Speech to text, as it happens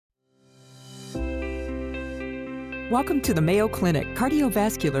Welcome to the Mayo Clinic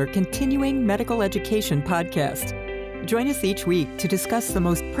Cardiovascular Continuing Medical Education Podcast. Join us each week to discuss the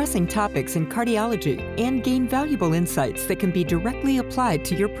most pressing topics in cardiology and gain valuable insights that can be directly applied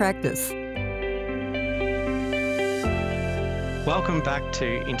to your practice. Welcome back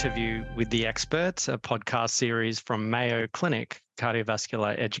to Interview with the Experts, a podcast series from Mayo Clinic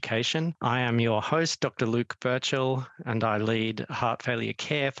Cardiovascular Education. I am your host, Dr. Luke Burchill, and I lead heart failure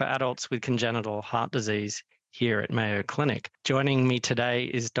care for adults with congenital heart disease here at Mayo Clinic. Joining me today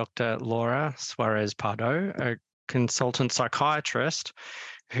is Dr. Laura Suarez-Pardo, a consultant psychiatrist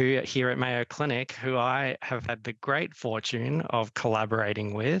here at Mayo Clinic, who I have had the great fortune of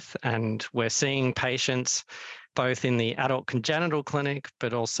collaborating with. And we're seeing patients both in the adult congenital clinic,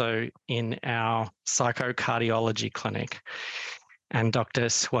 but also in our psychocardiology clinic. And Dr.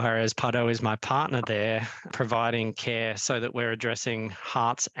 Suarez-Pardo is my partner there, providing care so that we're addressing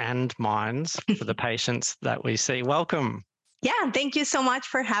hearts and minds for the patients that we see. Welcome. Yeah, thank you so much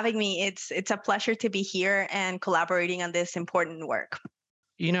for having me. It's a pleasure to be here and collaborating on this important work.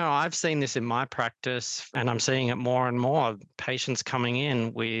 You know, I've seen this in my practice, and I'm seeing it more and more, patients coming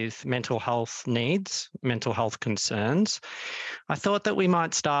in with mental health needs, mental health concerns. I thought that we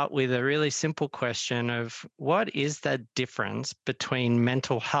might start with a really simple question of what is the difference between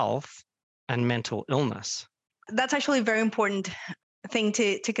mental health and mental illness? That's actually a very important thing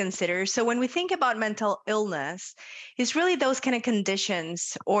to consider. So when we think about mental illness, it's really those kind of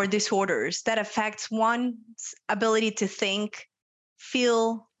conditions or disorders that affects one's ability to think,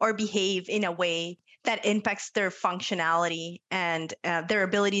 feel, or behave in a way that impacts their functionality and their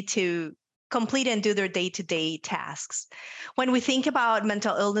ability to complete and do their day-to-day tasks. When we think about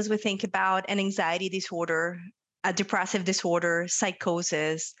mental illness, we think about an anxiety disorder, a depressive disorder,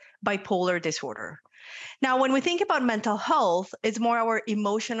 psychosis, bipolar disorder. Now, when we think about mental health, it's more our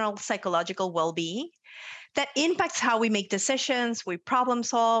emotional, psychological well-being that impacts how we make decisions, we problem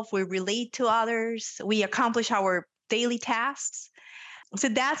solve, we relate to others, we accomplish our daily tasks. So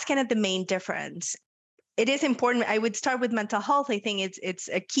that's kind of the main difference. It is important. I would start with mental health. I think it's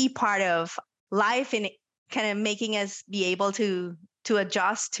a key part of life in kind of making us be able to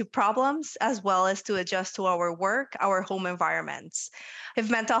adjust to problems as well as to adjust to our work, our home environments. If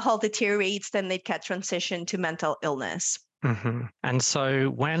mental health deteriorates, then it can transition to mental illness. Mm-hmm. And so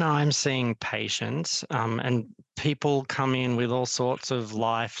when I'm seeing patients and people come in with all sorts of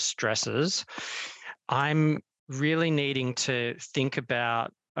life stresses, I'm really needing to think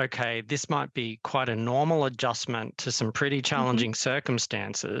about, okay, this might be quite a normal adjustment to some pretty challenging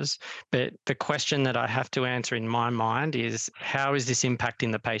circumstances, but the question that I have to answer in my mind is, how is this impacting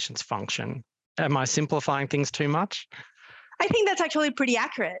the patient's function? Am I simplifying things too much? I think that's actually pretty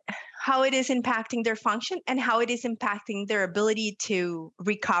accurate, how it is impacting their function and how it is impacting their ability to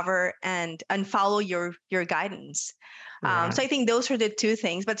recover and follow your guidance. Right. So I think those are the two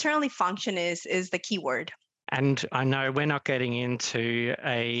things, but certainly function is the key word. And I know we're not getting into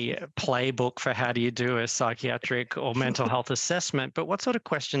a playbook for how do you do a psychiatric or mental health assessment, but what sort of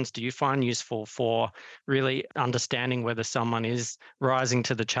questions do you find useful for really understanding whether someone is rising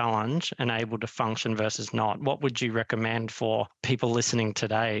to the challenge and able to function versus not? What would you recommend for people listening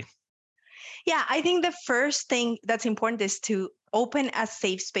today? Yeah, I think the first thing that's important is to open a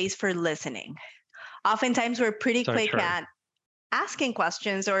safe space for listening. Oftentimes we're pretty quick at asking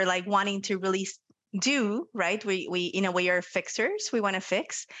questions or like wanting to really do, right? We in a way are fixers. We want to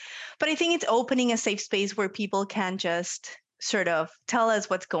fix. But I think it's opening a safe space where people can just sort of tell us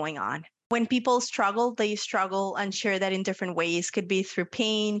what's going on. When people struggle, they struggle and share that in different ways. Could be through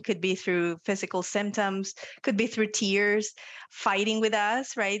pain, could be through physical symptoms, could be through tears, fighting with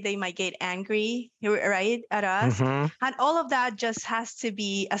us, right? They might get angry, right, at us. And all of that just has to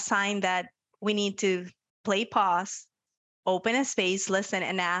be a sign that we need to play pause, open a space, listen,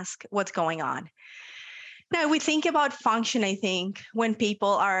 and ask what's going on. Now, we think about function, I think, when people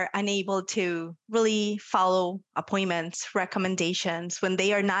are unable to really follow appointments, recommendations, when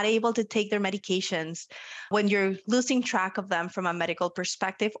they are not able to take their medications, when you're losing track of them from a medical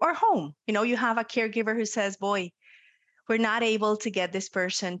perspective or home. You know, you have a caregiver who says, boy, we're not able to get this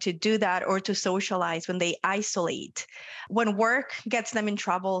person to do that or to socialize when they isolate. When work gets them in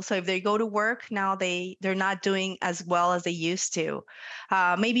trouble. So if they go to work, now they're not doing as well as they used to.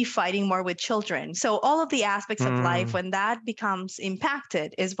 Maybe fighting more with children. So all of the aspects of life, when that becomes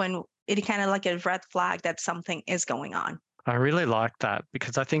impacted, is when it kind of like a red flag that something is going on. I really like that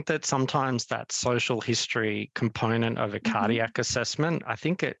because I think that sometimes that social history component of a cardiac assessment, I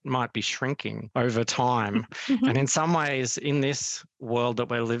think it might be shrinking over time. And in some ways, in this world that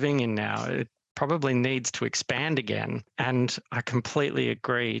we're living in now, it probably needs to expand again. And I completely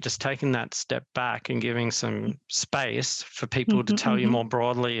agree. Just taking that step back and giving some space for people to tell you more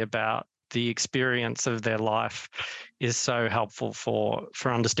broadly about the experience of their life is so helpful for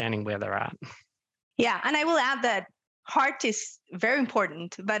understanding where they're at. Yeah, and I will add that heart is very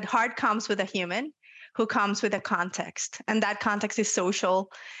important, but heart comes with a human who comes with a context. And that context is social,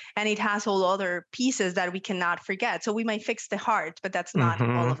 and it has all other pieces that we cannot forget. So we might fix the heart, but that's not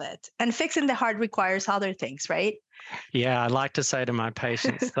all of it. And fixing the heart requires other things, right? Yeah, I like to say to my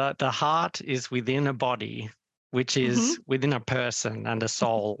patients that the heart is within a body, which is within a person and a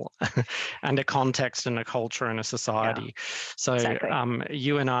soul and a context and a culture and a society. Yeah, so exactly.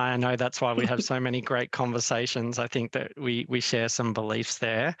 You and I know that's why we have so many great conversations. I think that we share some beliefs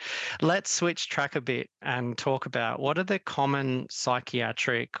there. Let's switch track a bit and talk about what are the common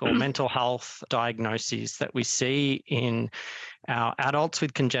psychiatric or mental health diagnoses that we see in our adults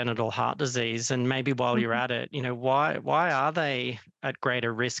with congenital heart disease. And maybe while you're at it, why are they at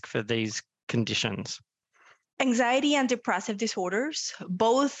greater risk for these conditions? Anxiety and depressive disorders,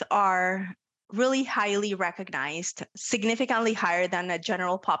 both are really highly recognized, significantly higher than a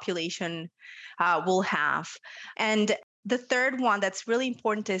general population will have. And the third one that's really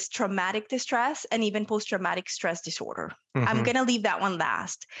important is traumatic distress and even post-traumatic stress disorder. I'm going to leave that one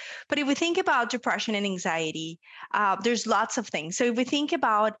last. But if we think about depression and anxiety, there's lots of things. So if we think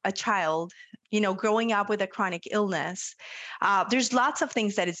about a child, growing up with a chronic illness, there's lots of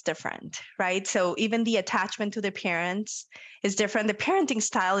things that is different, right? So even the attachment to the parents is different. The parenting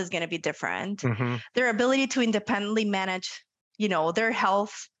style is going to be different. Their ability to independently manage, their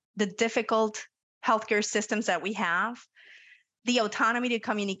health, the difficult healthcare systems that we have, the autonomy to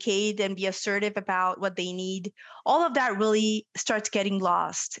communicate and be assertive about what they need, all of that really starts getting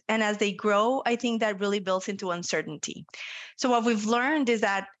lost. And as they grow, I think that really builds into uncertainty. So what we've learned is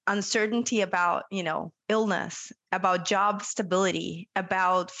that uncertainty about, illness, about job stability,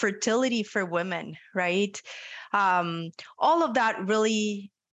 about fertility for women, right? All of that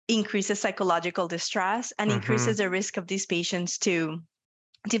really increases psychological distress and increases the risk of these patients to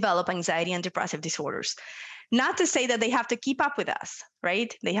develop anxiety and depressive disorders. Not to say that they have to keep up with us,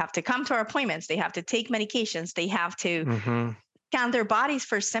 right? They have to come to our appointments. They have to take medications. They have to scan their bodies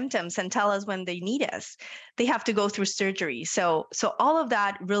for symptoms and tell us when they need us. They have to go through surgery. So all of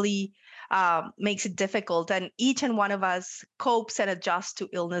that really makes it difficult. And each and one of us copes and adjusts to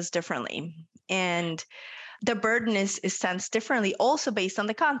illness differently. And the burden is sensed differently, also based on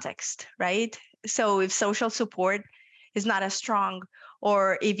the context, right? So if social support is not as strong,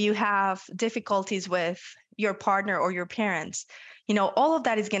 or if you have difficulties with your partner or your parents, all of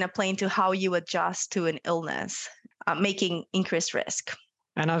that is going to play into how you adjust to an illness, making increased risk.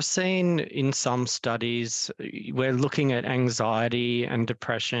 And I've seen in some studies, we're looking at anxiety and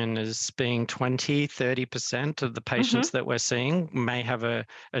depression as being 20, 30% of the patients that we're seeing may have a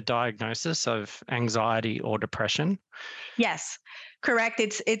diagnosis of anxiety or depression. Yes, correct.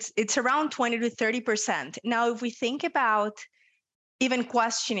 It's around 20 to 30%. Now, if we think about even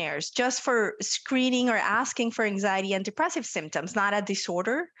questionnaires just for screening or asking for anxiety and depressive symptoms, not a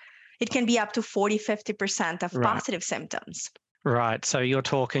disorder, it can be up to 40, 50% of positive symptoms. Right. So you're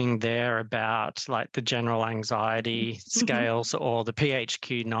talking there about like the general anxiety scales or the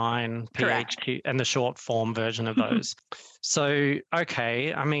PHQ-9, PHQ, and the short form version of those. So,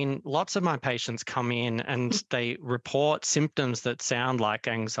 okay, I mean, lots of my patients come in and they report symptoms that sound like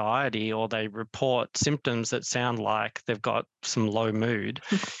anxiety, or they report symptoms that sound like they've got some low mood.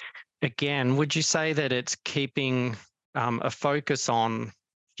 Again, would you say that it's keeping a focus on,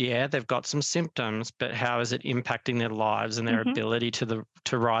 yeah, they've got some symptoms, but how is it impacting their lives and their ability to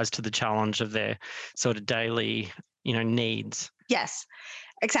rise to the challenge of their sort of daily, needs? Yes,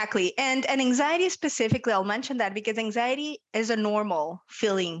 exactly. And anxiety specifically, I'll mention that because anxiety is a normal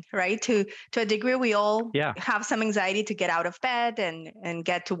feeling, right? To a degree, we all have some anxiety to get out of bed and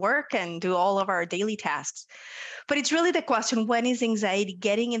get to work and do all of our daily tasks. But it's really the question, when is anxiety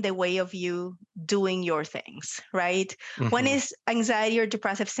getting in the way of you doing your things, right? When is anxiety or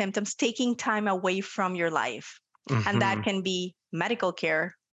depressive symptoms taking time away from your life? And that can be medical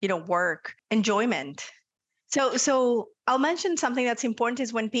care, work, enjoyment. So I'll mention something that's important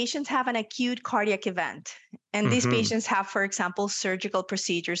is when patients have an acute cardiac event, and these patients have, for example, surgical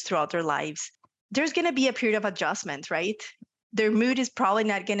procedures throughout their lives, there's going to be a period of adjustment, right? Their mood is probably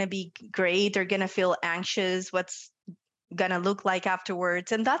not going to be great. They're going to feel anxious. What's going to look like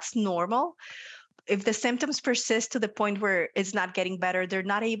afterwards? And that's normal. If the symptoms persist to the point where it's not getting better, they're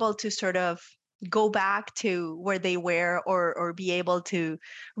not able to sort of go back to where they were or be able to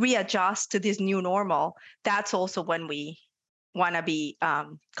readjust to this new normal. That's also when we want to be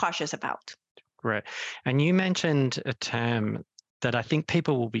cautious about. Great. And you mentioned a term that I think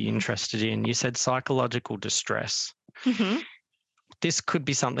people will be interested in. You said psychological distress. Mm-hmm. This could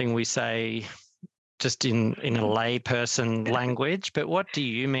be something we say just in a layperson language, but what do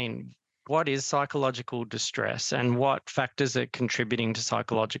you mean? What is psychological distress, and what factors are contributing to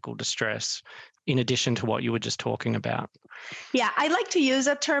psychological distress in addition to what you were just talking about? Yeah, I like to use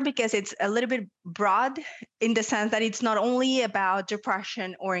that term because it's a little bit broad in the sense that it's not only about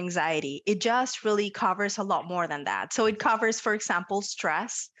depression or anxiety. It just really covers a lot more than that. So it covers, for example,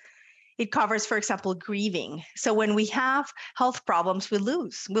 stress. It covers, for example, grieving. So when we have health problems, we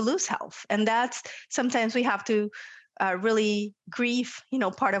lose health. And that's sometimes we have to really grieve,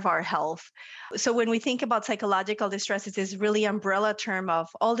 part of our health. So when we think about psychological distress, it's this really umbrella term of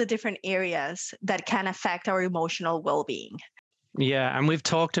all the different areas that can affect our emotional well-being. Yeah, and we've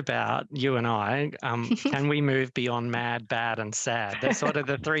talked about, you and I, can we move beyond mad, bad, and sad? They're sort of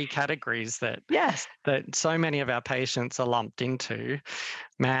the three categories that Yes. that so many of our patients are lumped into: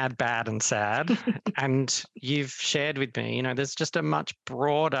 mad, bad, and sad. And you've shared with me, there's just a much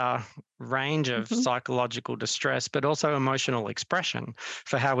broader range of psychological distress, but also emotional expression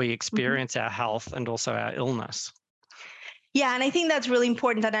for how we experience our health and also our illness. Yeah, and I think that's really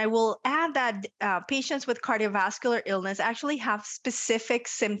important. And I will add that patients with cardiovascular illness actually have specific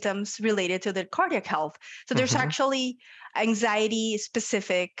symptoms related to their cardiac health. So there's actually anxiety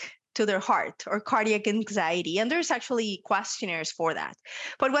specific to their heart or cardiac anxiety. And there's actually questionnaires for that.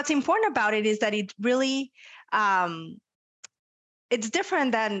 But what's important about it is that it really it's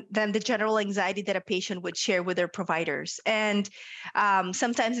different than the general anxiety that a patient would share with their providers. And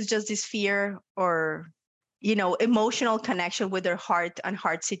sometimes it's just this fear or emotional connection with their heart and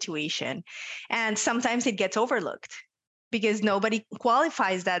heart situation. And sometimes it gets overlooked because nobody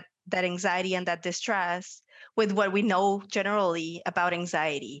qualifies that anxiety and that distress with what we know generally about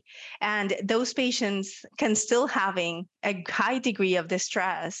anxiety. And those patients can still having a high degree of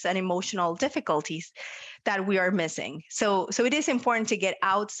distress and emotional difficulties that we are missing. So it is important to get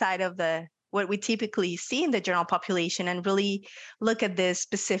outside of what we typically see in the general population and really look at this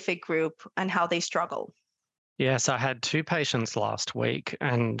specific group and how they struggle. Yes, I had 2 patients last week,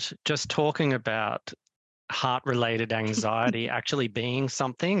 and just talking about heart-related anxiety actually being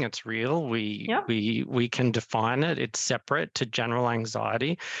something, it's real. We can define it. It's separate to general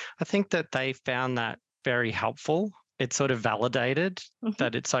anxiety. I think that they found that very helpful. It sort of validated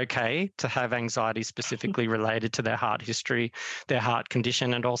that it's okay to have anxiety specifically related to their heart history, their heart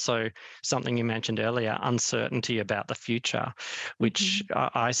condition, and also something you mentioned earlier, uncertainty about the future, which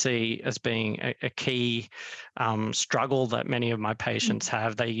I see as being a key struggle that many of my patients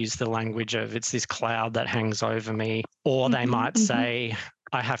have. They use the language of it's this cloud that hangs over me, or they might say,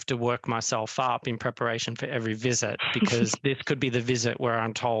 I have to work myself up in preparation for every visit because this could be the visit where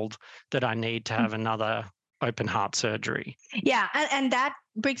I'm told that I need to have another open heart surgery. Yeah, and that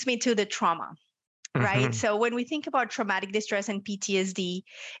brings me to the trauma, right? So when we think about traumatic distress and PTSD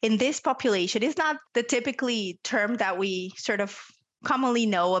in this population, it's not the typically term that we sort of commonly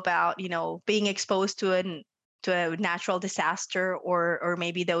know about, being exposed to a natural disaster or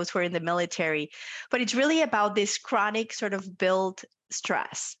maybe those who are in the military. But it's really about this chronic sort of build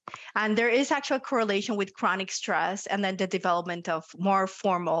stress. And there is actual correlation with chronic stress and then the development of more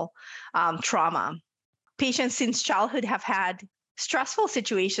formal trauma. Patients since childhood have had stressful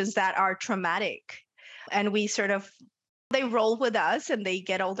situations that are traumatic. And they roll with us and they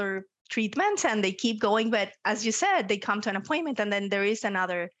get all their treatments and they keep going. But as you said, they come to an appointment and then there is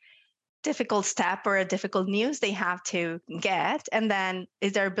another difficult step or a difficult news they have to get. And then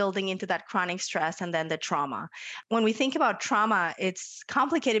they're building into that chronic stress and then the trauma. When we think about trauma, it's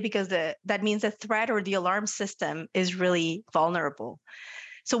complicated because that means the threat or the alarm system is really vulnerable.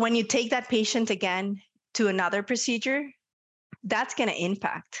 So when you take that patient again to another procedure, that's going to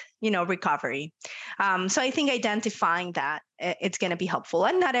impact, recovery. So I think identifying that it's going to be helpful.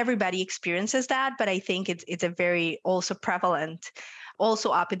 And not everybody experiences that, but I think it's a very also prevalent, also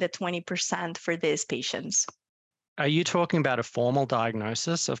up in the 20% for these patients. Are you talking about a formal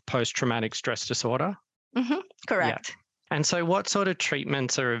diagnosis of post-traumatic stress disorder? Correct. Yeah. And so what sort of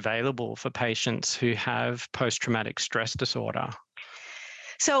treatments are available for patients who have post-traumatic stress disorder?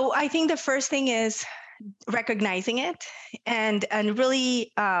 So I think the first thing is recognizing it and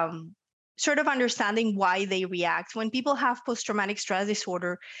really sort of understanding why they react. When people have post-traumatic stress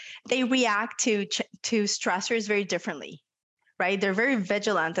disorder, they react to stressors very differently, right? They're very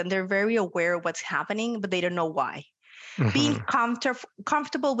vigilant and they're very aware of what's happening, but they don't know why. Being Mm-hmm.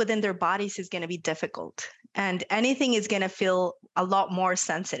 comfortable within their bodies is going to be difficult. And anything is going to feel a lot more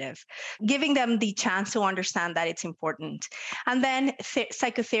sensitive. Giving them the chance to understand that it's important. And then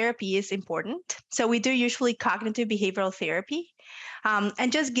psychotherapy is important. So we do usually cognitive behavioral therapy,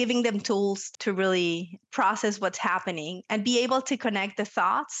 and just giving them tools to really process what's happening and be able to connect the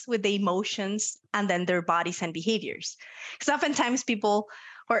thoughts with the emotions and then their bodies and behaviors. Because oftentimes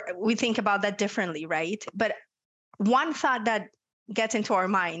we think about that differently, right? But one thought that gets into our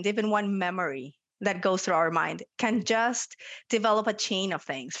mind, even one memory that goes through our mind, can just develop a chain of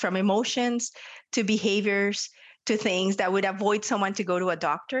things, from emotions to behaviors to things that would avoid someone to go to a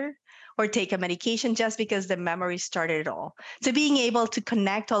doctor or take a medication just because the memory started it all. So being able to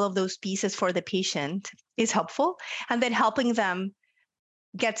connect all of those pieces for the patient is helpful, and then helping them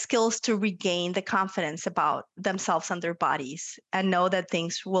get skills to regain the confidence about themselves and their bodies and know that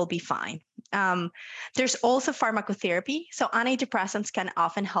things will be fine. There's also pharmacotherapy. So antidepressants can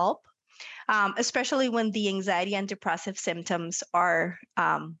often help, especially when the anxiety and depressive symptoms are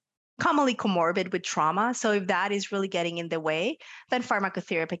commonly comorbid with trauma. So if that is really getting in the way, then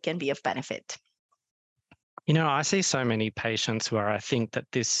pharmacotherapy can be of benefit. I see so many patients where I think that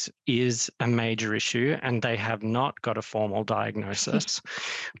this is a major issue and they have not got a formal diagnosis.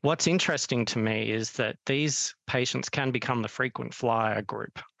 What's interesting to me is that these patients can become the frequent flyer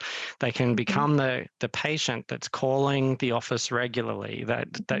group. They can become the patient that's calling the office regularly,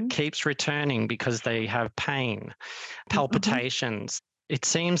 that keeps returning because they have pain, palpitations. It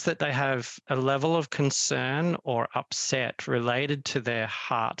seems that they have a level of concern or upset related to their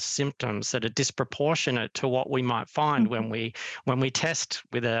heart symptoms that are disproportionate to what we might find when we test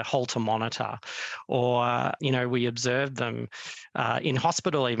with a Holter monitor, or we observe them in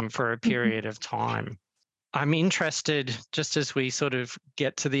hospital even for a period of time. I'm interested, just as we sort of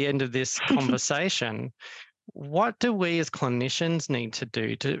get to the end of this conversation, what do we as clinicians need to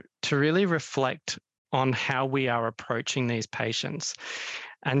do to really reflect on how we are approaching these patients?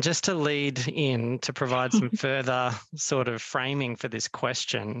 And just to lead in to provide some further sort of framing for this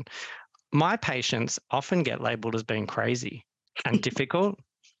question, my patients often get labeled as being crazy and difficult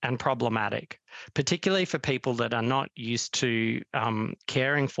and problematic, particularly for people that are not used to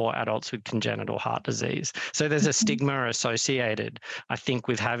caring for adults with congenital heart disease. So there's a stigma associated, I think,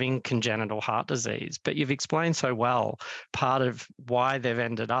 with having congenital heart disease. But you've explained so well part of why they've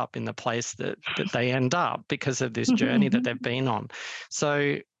ended up in the place that they end up because of this journey that they've been on.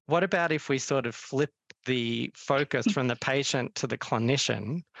 So what about if we sort of flip the focus from the patient to the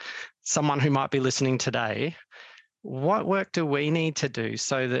clinician, someone who might be listening today? What work do we need to do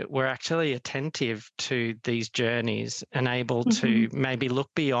so that we're actually attentive to these journeys and able to maybe look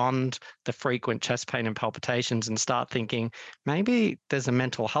beyond the frequent chest pain and palpitations and start thinking maybe there's a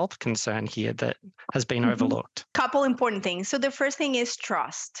mental health concern here that has been overlooked? Couple important things. So the first thing is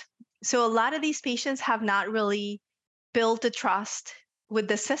trust. So a lot of these patients have not really built the trust with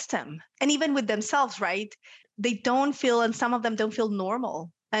the system and even with themselves, right? They don't feel, and some of them don't feel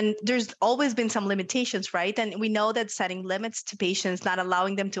normal. And there's always been some limitations, right? And we know that setting limits to patients, not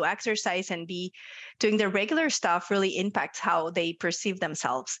allowing them to exercise and be doing their regular stuff, really impacts how they perceive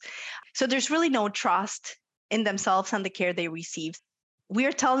themselves. So there's really no trust in themselves and the care they receive.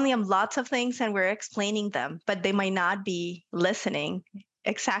 We're telling them lots of things and we're explaining them, but they might not be listening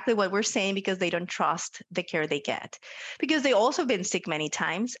exactly what we're saying because they don't trust the care they get. Because they also been sick many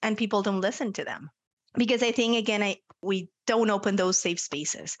times and people don't listen to them. Because I think, again, we don't open those safe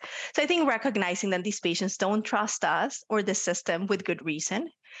spaces. So I think recognizing that these patients don't trust us or the system with good reason,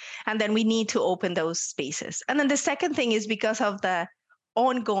 and then we need to open those spaces. And then the second thing is because of the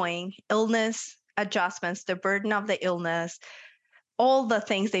ongoing illness adjustments, the burden of the illness, all the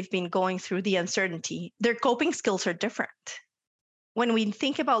things they've been going through, the uncertainty, their coping skills are different. When we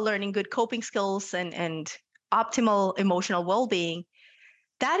think about learning good coping skills and optimal emotional well-being,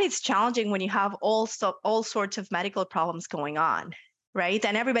 that is challenging when you have all sorts of medical problems going on, right?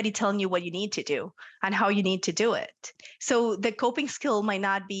 And everybody telling you what you need to do and how you need to do it. So the coping skill might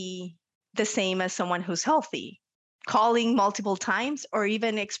not be the same as someone who's healthy. Calling multiple times or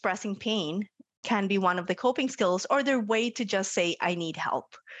even expressing pain can be one of the coping skills, or their way to just say, I need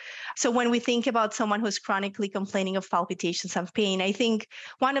help. So when we think about someone who's chronically complaining of palpitations and pain, I think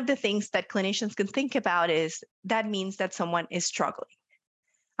one of the things that clinicians can think about is that means that someone is struggling.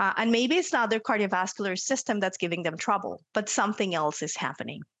 And maybe it's not their cardiovascular system that's giving them trouble, but something else is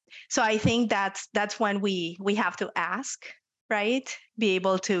happening. So I think that's when we have to ask, right? Be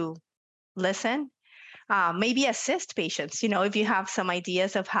able to listen, maybe assist patients, if you have some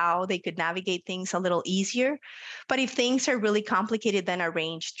ideas of how they could navigate things a little easier. But if things are really complicated, then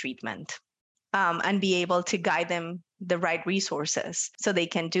arrange treatment and be able to guide them the right resources so they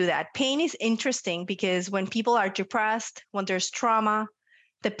can do that. Pain is interesting because when people are depressed, when there's trauma,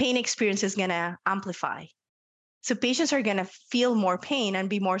 the pain experience is going to amplify. So patients are going to feel more pain and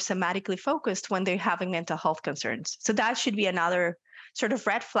be more somatically focused when they're having mental health concerns. So that should be another sort of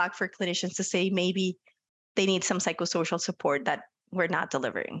red flag for clinicians to say maybe they need some psychosocial support that we're not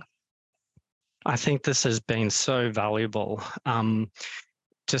delivering. I think this has been so valuable.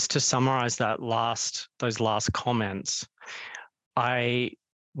 Just to summarize those last comments, I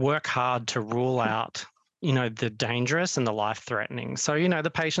work hard to rule out, the dangerous and the life-threatening. So,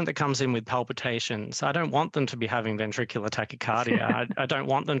 the patient that comes in with palpitations, I don't want them to be having ventricular tachycardia. I don't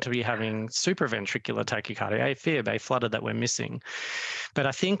want them to be having supraventricular tachycardia, AFib, A-flutter that we're missing. But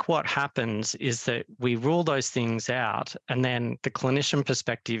I think what happens is that we rule those things out, and then the clinician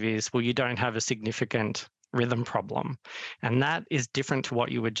perspective is, well, you don't have a significant rhythm problem. And that is different to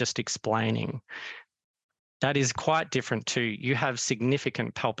what you were just explaining. That is quite different to you have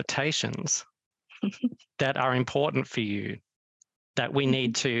significant palpitations that are important for you, that we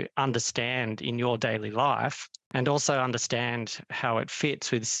need to understand in your daily life, and also understand how it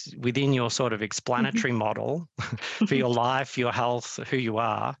fits within your sort of explanatory model for your life, your health, who you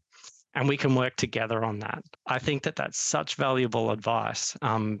are. And we can work together on that. I think that that's such valuable advice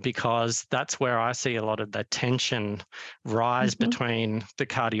because that's where I see a lot of the tension rise between the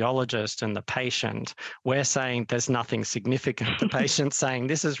cardiologist and the patient. We're saying there's nothing significant. The patient's saying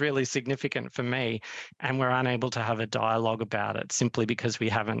this is really significant for me, and we're unable to have a dialogue about it simply because we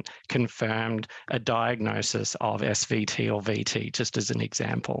haven't confirmed a diagnosis of SVT or VT, just as an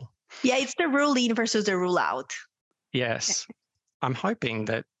example. Yeah, it's the rule in versus the rule out. Yes. I'm hoping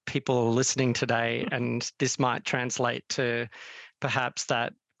that people are listening today, and this might translate to perhaps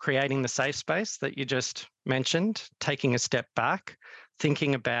that creating the safe space that you just mentioned, taking a step back,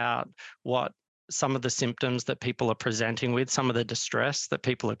 thinking about what some of the symptoms that people are presenting with, some of the distress that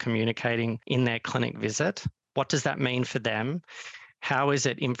people are communicating in their clinic visit. What does that mean for them? How is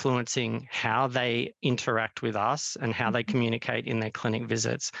it influencing how they interact with us and how they communicate in their clinic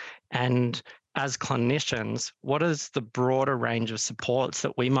visits? And as clinicians, what is the broader range of supports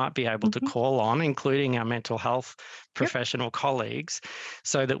that we might be able to call on, including our mental health professional colleagues,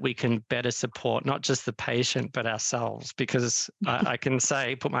 so that we can better support not just the patient, but ourselves? Because I can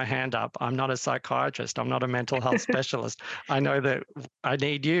say, put my hand up, I'm not a psychiatrist, I'm not a mental health specialist. I know that I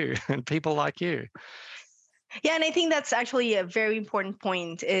need you and people like you. Yeah, and I think that's actually a very important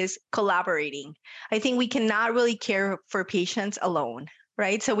point is collaborating. I think we cannot really care for patients alone,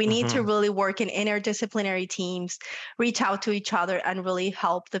 right? So we need to really work in interdisciplinary teams, reach out to each other and really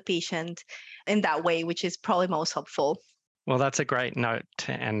help the patient in that way, which is probably most helpful. Well, that's a great note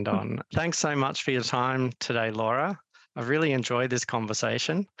to end on. Thanks so much for your time today, Laura. I've really enjoyed this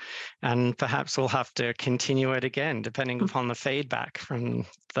conversation, and perhaps we'll have to continue it again, depending upon the feedback from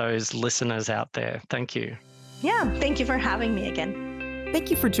those listeners out there. Thank you. Yeah, thank you for having me again.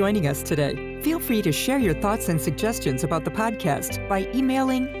 Thank you for joining us today. Feel free to share your thoughts and suggestions about the podcast by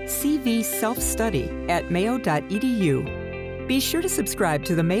emailing cvselfstudy@mayo.edu. Be sure to subscribe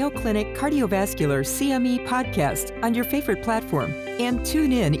to the Mayo Clinic Cardiovascular CME podcast on your favorite platform, and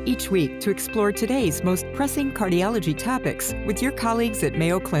tune in each week to explore today's most pressing cardiology topics with your colleagues at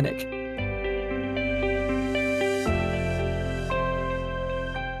Mayo Clinic.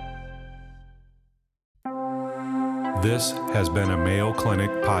 This has been a Mayo Clinic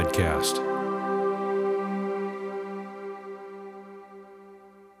podcast.